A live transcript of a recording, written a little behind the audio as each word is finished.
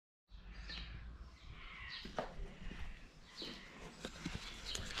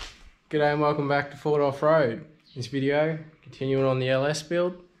G'day and welcome back to Ford Off-Road. This video, continuing on the LS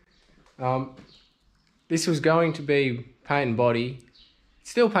build. This was going to be paint and body. It's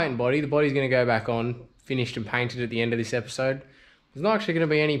still paint and body. The body's going to go back on, finished and painted at the end of this episode. There's not actually going to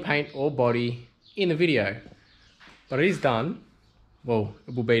be any paint or body in the video, but it is done. Well,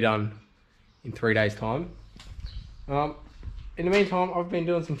 it will be done in 3 days' time. In the meantime, I've been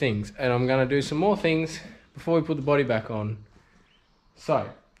doing some things, and I'm going to do some more things before we put the body back on. So,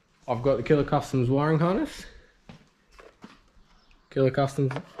 I've got the Killer Customs wiring harness, Killer Custom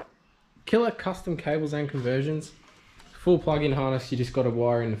cables and conversions. Full plug-in harness, you just got to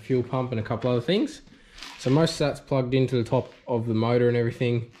wire in the fuel pump and a couple other things. So most of that's plugged into the top of the motor and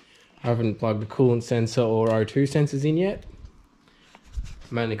everything. I haven't plugged the coolant sensor or O2 sensors in yet,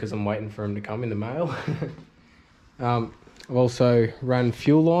 mainly because I'm waiting for them to come in the mail. I've also run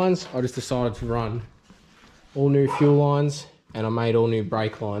fuel lines. I just decided to run all new fuel lines, and I made all new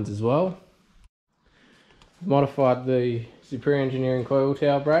brake lines as well. Modified the Superior Engineering coil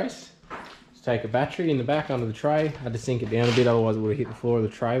tower brace to take a battery in the back under the tray. I had to sink it down a bit, otherwise it would have hit the floor of the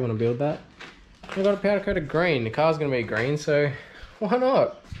tray when I build that. I got a powder coated green. The car's going to be green, so why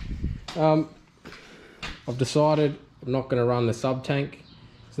not? I've decided I'm not going to run the sub tank.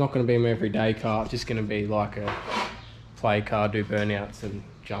 It's not going to be my everyday car. It's just going to be like a play car, do burnouts and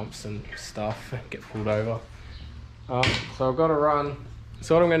jumps and stuff, get pulled over. So I've got to run.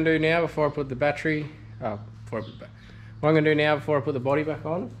 So what I'm going to do now before I put the battery, what I'm going to do now before I put the body back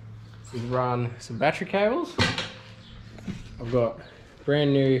on is run some battery cables. I've got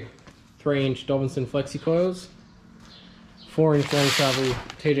brand new 3-inch Dobinson flexi coils, 4-inch long travel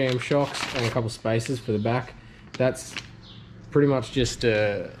TJM shocks, and a couple spacers for the back. That's pretty much just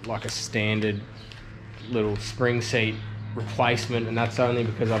like a standard little spring seat replacement, and that's only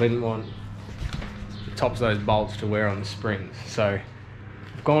because I didn't want the tops of those bolts to wear on the springs. So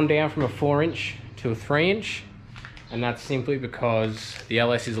I've gone down from a 4-inch to a 3-inch, and that's simply because the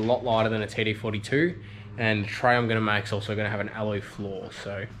LS is a lot lighter than a TD42, and the tray I'm going to make is also going to have an alloy floor,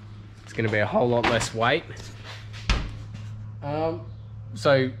 so it's going to be a whole lot less weight.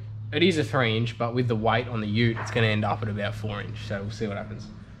 So it is a 3-inch, but with the weight on the ute, it's going to end up at about 4-inch, so we'll see what happens.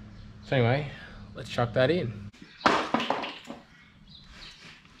 So anyway, let's chuck that in.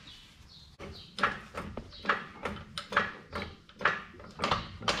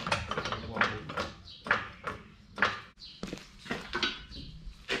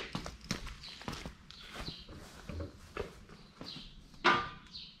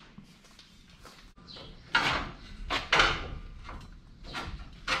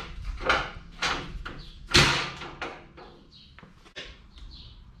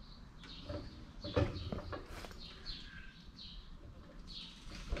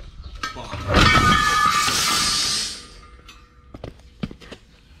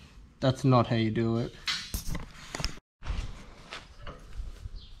 That's not how you do it.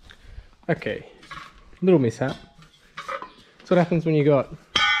 Okay, little mishap. That's what happens when you got,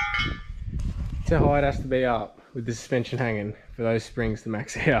 it's how high it has to be up with the suspension hanging for those springs to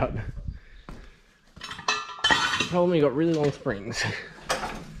max out. Problem, you got really long springs.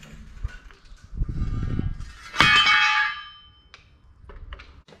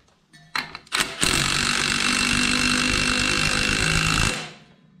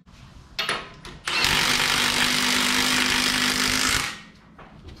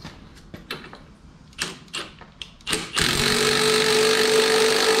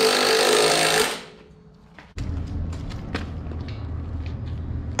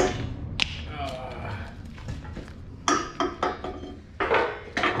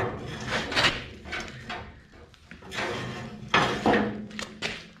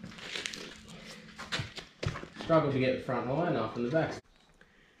 Struggled to get the front line off in the back.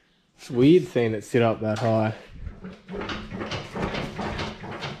 It's weird seeing it sit up that high.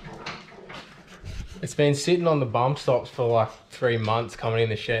 It's been sitting on the bump stops for like 3 months coming in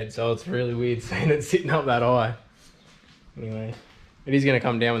the shed, so it's really weird seeing it sitting up that high. Anyway, it is going to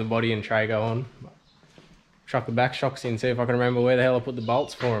come down when the body and tray go on. Chuck the back shocks in, see if I can remember where the hell I put the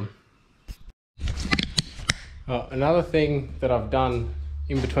bolts for them. Another thing that I've done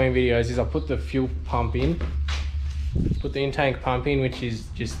in between videos is I put the fuel pump in. Put the in-tank pump in, which is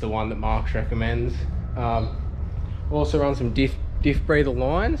just the one that Mark's recommends. Also run some diff breather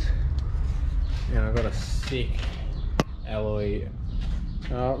lines. And I've got a sick alloy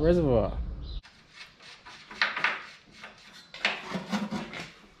reservoir.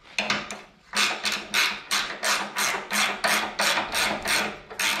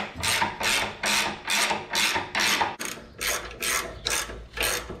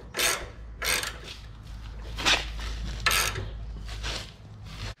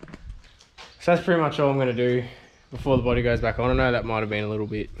 that's pretty much all I'm going to do before the body goes back on. I know that might have been a little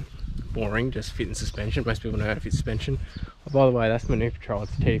bit boring, just fitting suspension. Most people know how to fit suspension. Oh, by the way, that's my new Patrol.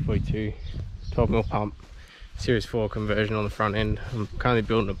 It's a TD42 12mm pump, Series 4 conversion on the front end. I'm currently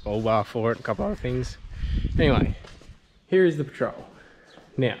building a bull bar for it, a couple other things. Anyway, here is the Patrol.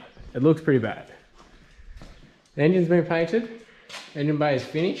 Now, it looks pretty bad. The engine's been painted, engine bay is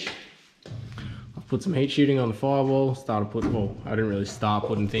finished. I've put some heat shielding on the firewall, well, I didn't really start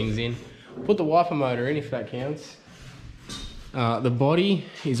putting things in. Put the wiper motor in, if that counts. The body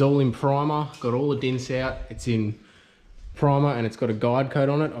is all in primer, got all the dints out. It's in primer and it's got a guide coat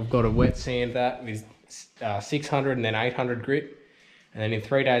on it. I've got to wet sand that with 600 and then 800 grit. And then in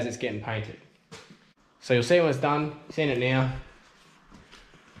 3 days it's getting painted. So you'll see when it's done, seen it now.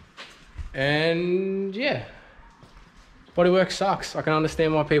 And yeah, bodywork sucks. I can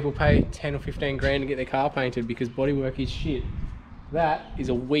understand why people pay 10 or 15 grand to get their car painted, because bodywork is shit. That is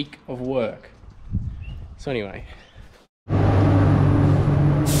a week of work. So anyway.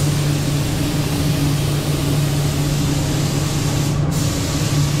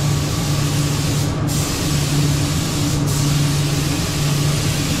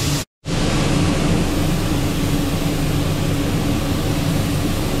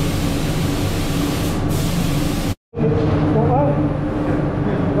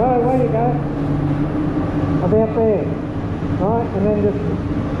 About there, right, and then just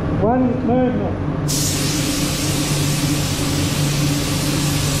one movement.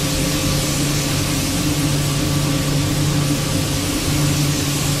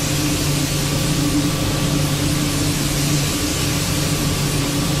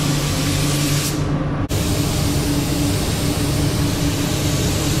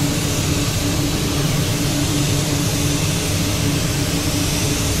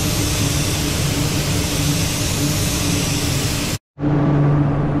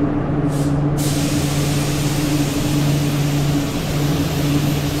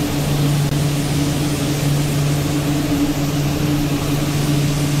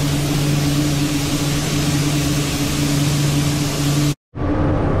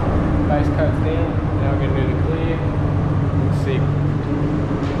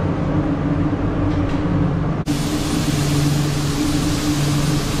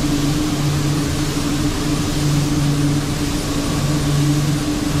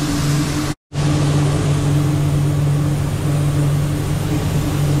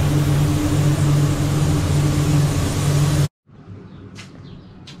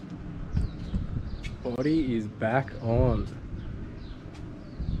 Body is back on.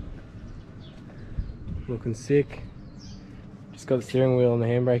 Looking sick. Just got the steering wheel and the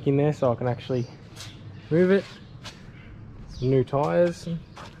handbrake in there so I can actually move it. Some new tyres,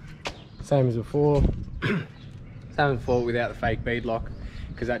 same as before. Same as before without the fake bead lock,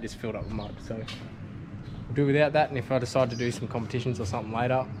 because that just filled up with mud. So we'll do without that, and if I decide to do some competitions or something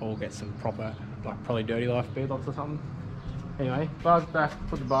later, I'll get some proper, like probably Dirty Life bead locks or something. Anyway, bar's back,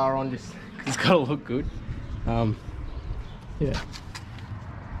 put the bar on just because it's got to look good. Yeah,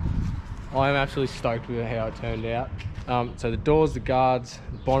 I am absolutely stoked with how it turned out. So the doors, the guards,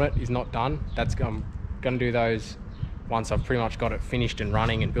 the bonnet is not done. I'm going to do those once I've pretty much got it finished and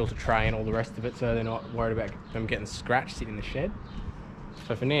running and built a tray and all the rest of it, so they're not worried about them getting scratched sitting in the shed.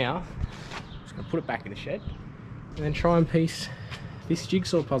 So for now, I'm just going to put it back in the shed and then try and piece this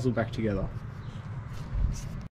jigsaw puzzle back together.